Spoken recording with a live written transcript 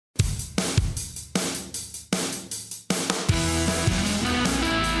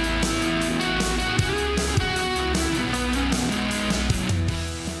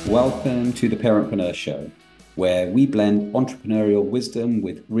Welcome to the Parentpreneur Show, where we blend entrepreneurial wisdom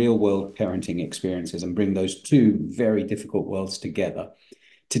with real-world parenting experiences and bring those two very difficult worlds together.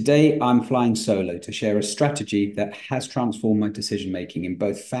 Today, I'm flying solo to share a strategy that has transformed my decision-making in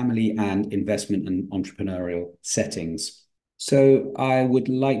both family and investment and entrepreneurial settings. So I would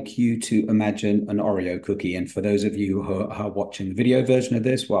like you to imagine an Oreo cookie. And for those of you who are watching the video version of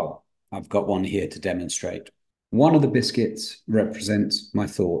this, well, I've got one here to demonstrate. One of the biscuits represents my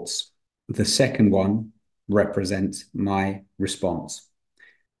thoughts. The second one represents my response.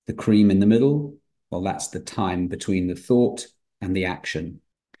 The cream in the middle, well, that's the time between the thought and the action.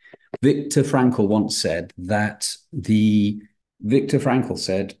 Viktor Frankl said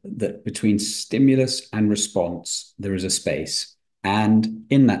that between stimulus and response, there is a space. And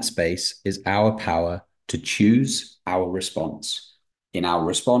in that space is our power to choose our response. In our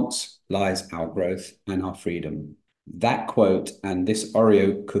response lies our growth and our freedom. That quote and this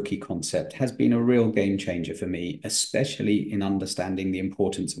Oreo cookie concept has been a real game changer for me, especially in understanding the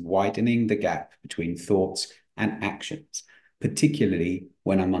importance of widening the gap between thoughts and actions, particularly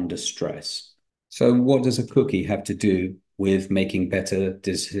when I'm under stress. So what does a cookie have to do with making better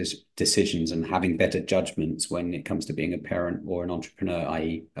decisions and having better judgments when it comes to being a parent or an entrepreneur,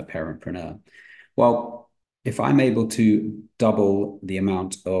 i.e. a parentpreneur? Well, if I'm able to double the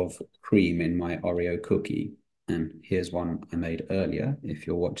amount of cream in my Oreo cookie, and here's one I made earlier, if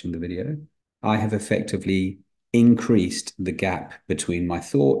you're watching the video, I have effectively increased the gap between my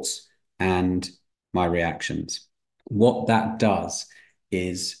thoughts and my reactions. What that does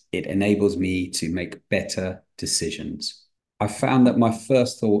is it enables me to make better decisions. I found that my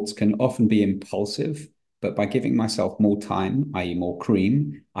first thoughts can often be impulsive, but by giving myself more time, i.e. more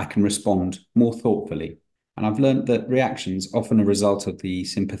cream, I can respond more thoughtfully. And I've learned that reactions, often a result of the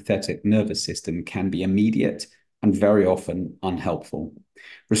sympathetic nervous system, can be immediate and very often unhelpful.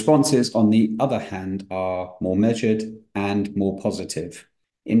 Responses, on the other hand, are more measured and more positive.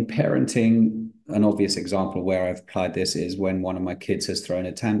 In parenting, an obvious example where I've applied this is when one of my kids has thrown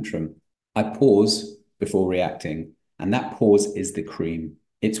a tantrum. I pause before reacting, and that pause is the cream.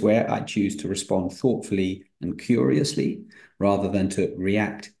 It's where I choose to respond thoughtfully and curiously rather than to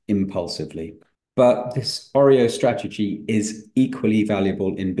react impulsively. But this Oreo strategy is equally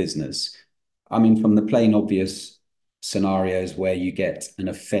valuable in business. I mean, from the plain obvious scenarios where you get an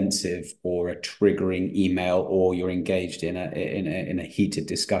offensive or a triggering email, or you're engaged in a heated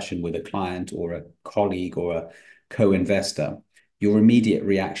discussion with a client or a colleague or a co-investor, your immediate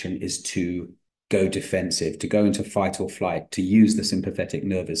reaction is to go defensive, to go into fight or flight, to use the sympathetic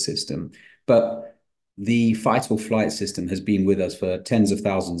nervous system. But the fight or flight system has been with us for tens of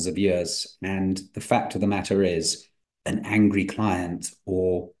thousands of years. And the fact of the matter is, an angry client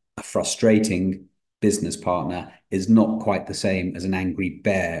or a frustrating business partner is not quite the same as an angry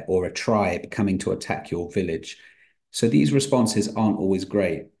bear or a tribe coming to attack your village. So these responses aren't always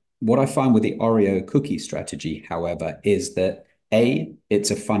great. What I find with the Oreo cookie strategy, however, is that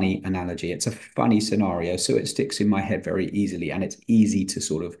it's a funny analogy. It's a funny scenario, so it sticks in my head very easily, and it's easy to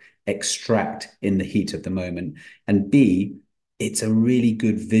sort of extract in the heat of the moment. And B, it's a really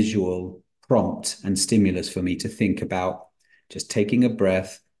good visual prompt and stimulus for me to think about just taking a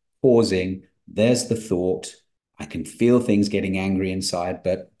breath, pausing. There's the thought. I can feel things getting angry inside,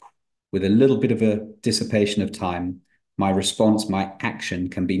 but with a little bit of a dissipation of time, my response, my action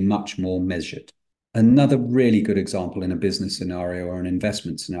can be much more measured. Another really good example in a business scenario or an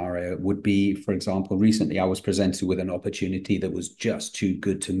investment scenario would be, for example, recently I was presented with an opportunity that was just too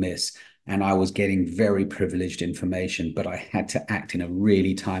good to miss, and I was getting very privileged information, but I had to act in a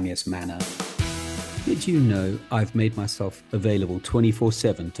really timeous manner. Did you know I've made myself available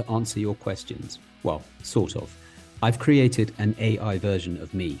 24/7 to answer your questions? Well, sort of. I've created an AI version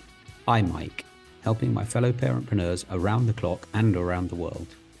of me, iMike, helping my fellow parentpreneurs around the clock and around the world.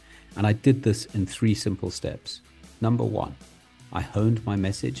 And I did this in 3 simple steps. Number 1, I honed my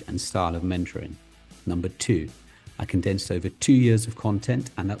message and style of mentoring. Number 2, I condensed over 2 years of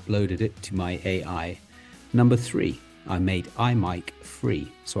content and uploaded it to my AI. Number 3, I made iMike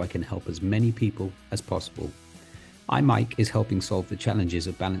free so I can help as many people as possible. iMike is helping solve the challenges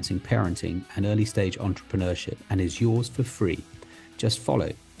of balancing parenting and early stage entrepreneurship and is yours for free. Just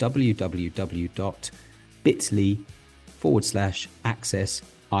follow www.bit.ly/access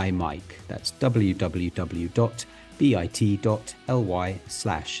iMike. That's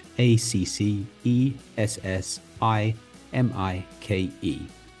www.bit.ly/ACCESSIMIKE.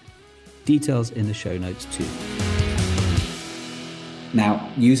 Details in the show notes too.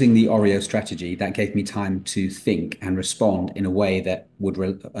 Now, using the Oreo strategy, that gave me time to think and respond in a way that would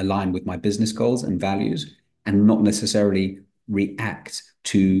align with my business goals and values, and not necessarily react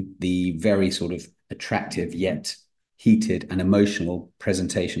to the very sort of attractive yet heated and emotional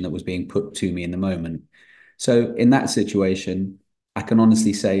presentation that was being put to me in the moment. So in that situation, I can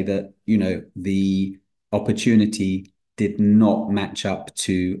honestly say that, the opportunity did not match up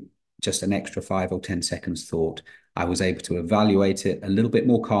to just an extra 5 or 10 seconds thought. I was able to evaluate it a little bit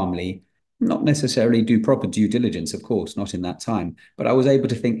more calmly, not necessarily do proper due diligence, of course, not in that time, but I was able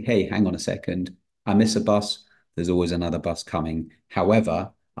to think, hey, hang on a second, I miss a bus, there's always another bus coming.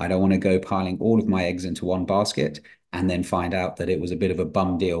 However, I don't want to go piling all of my eggs into one basket and then find out that it was a bit of a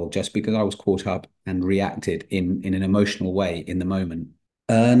bum deal just because I was caught up and reacted in an emotional way in the moment.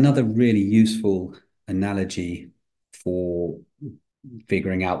 Another really useful analogy for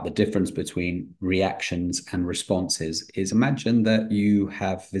figuring out the difference between reactions and responses is imagine that you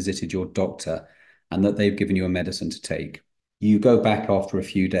have visited your doctor and that they've given you a medicine to take. You go back after a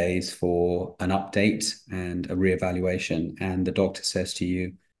few days for an update and a reevaluation, and the doctor says to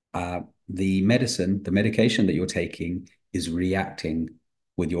you, the medication that you're taking is reacting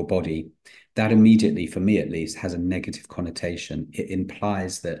with your body. That immediately, for me at least, has a negative connotation. It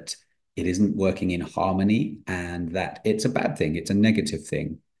implies that it isn't working in harmony and that it's a bad thing, it's a negative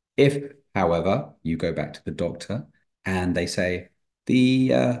thing. If, however, you go back to the doctor and they say,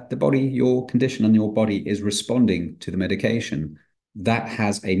 the body, your condition and your body is responding to the medication, that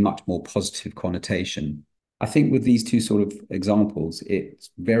has a much more positive connotation. I think with these two sort of examples, it's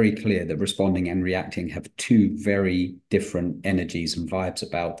very clear that responding and reacting have two very different energies and vibes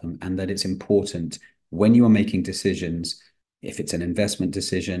about them, and that it's important when you are making decisions, if it's an investment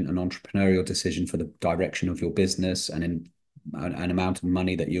decision, an entrepreneurial decision for the direction of your business, and in an amount of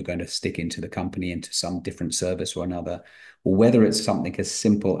money that you're going to stick into the company, into some different service or another, or whether it's something as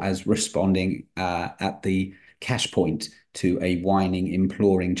simple as responding at the cash point to a whining,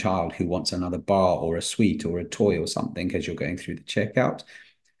 imploring child who wants another bar or a sweet or a toy or something as you're going through the checkout.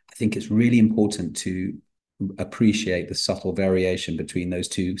 I think it's really important to appreciate the subtle variation between those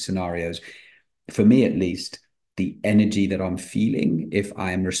two scenarios. For me, at least, the energy that I'm feeling if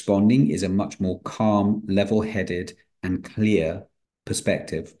I am responding is a much more calm, level-headed, and clear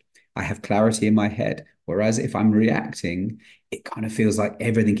perspective. I have clarity in my head. Whereas if I'm reacting, it kind of feels like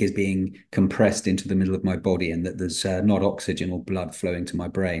everything is being compressed into the middle of my body and that there's not oxygen or blood flowing to my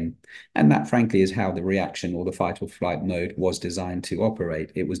brain. And that, frankly, is how the reaction or the fight or flight mode was designed to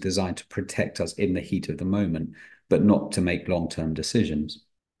operate. It was designed to protect us in the heat of the moment, but not to make long-term decisions.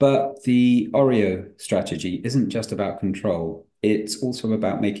 But the Oreo strategy isn't just about control. It's also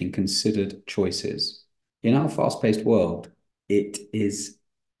about making considered choices. In our fast-paced world, it is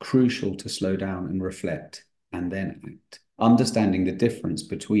crucial to slow down and reflect and then act, understanding the difference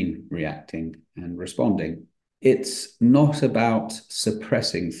between reacting and responding. It's not about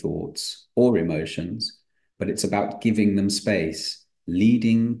suppressing thoughts or emotions, but it's about giving them space,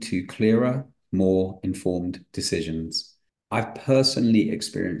 leading to clearer, more informed decisions. I've personally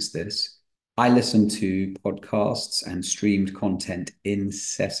experienced this. I listen to podcasts and streamed content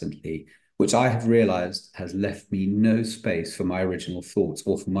incessantly, which I have realized has left me no space for my original thoughts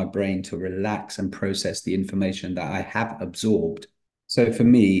or for my brain to relax and process the information that I have absorbed. So for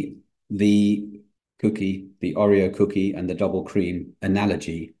me, the the Oreo cookie and the double cream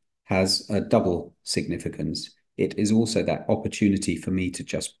analogy has a double significance. It is also that opportunity for me to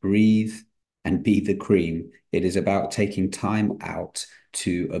just breathe and be the cream. It is about taking time out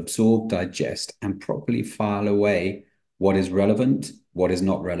to absorb, digest, and properly file away what is relevant, what is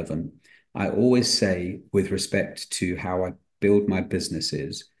not relevant. I always say, with respect to how I build my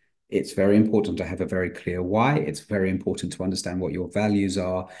businesses, it's very important to have a very clear why. It's very important to understand what your values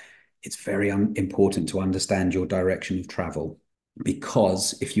are. It's very important to understand your direction of travel.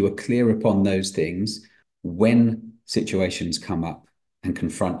 Because if you are clear upon those things, when situations come up and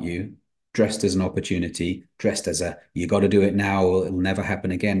confront you, dressed as an opportunity, dressed as a you got to do it now or it'll never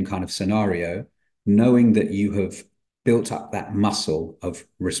happen again kind of scenario, knowing that you have built up that muscle of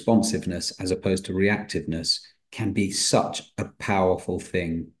responsiveness as opposed to reactiveness can be such a powerful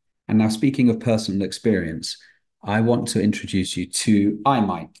thing. And now, speaking of personal experience, I want to introduce you to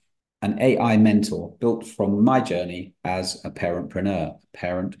iMike, an AI mentor built from my journey as a parentpreneur, a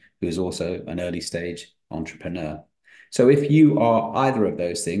parent who is also an early stage entrepreneur. So if you are either of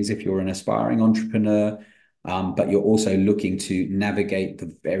those things, if you're an aspiring entrepreneur, but you're also looking to navigate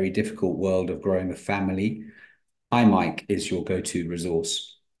the very difficult world of growing a family, iMike is your go-to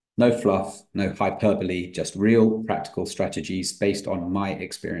resource. No fluff, no hyperbole, just real practical strategies based on my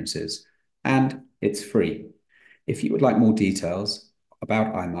experiences. And it's free. If you would like more details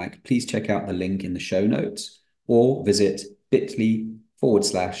about iMike, please check out the link in the show notes or visit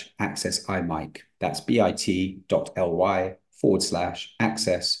bit.ly/access iMike. That's bit.ly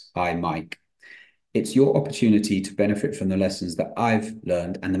access iMike. It's your opportunity to benefit from the lessons that I've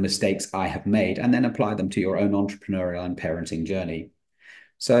learned and the mistakes I have made, and then apply them to your own entrepreneurial and parenting journey.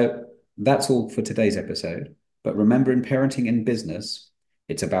 So that's all for today's episode. But remember, in parenting and business,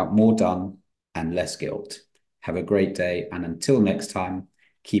 it's about more done and less guilt. Have a great day. And until next time,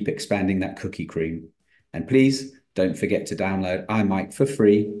 keep expanding that cookie cream. And please don't forget to download iMike for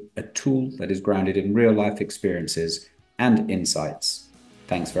free, a tool that is grounded in real life experiences and insights.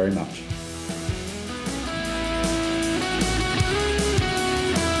 Thanks very much.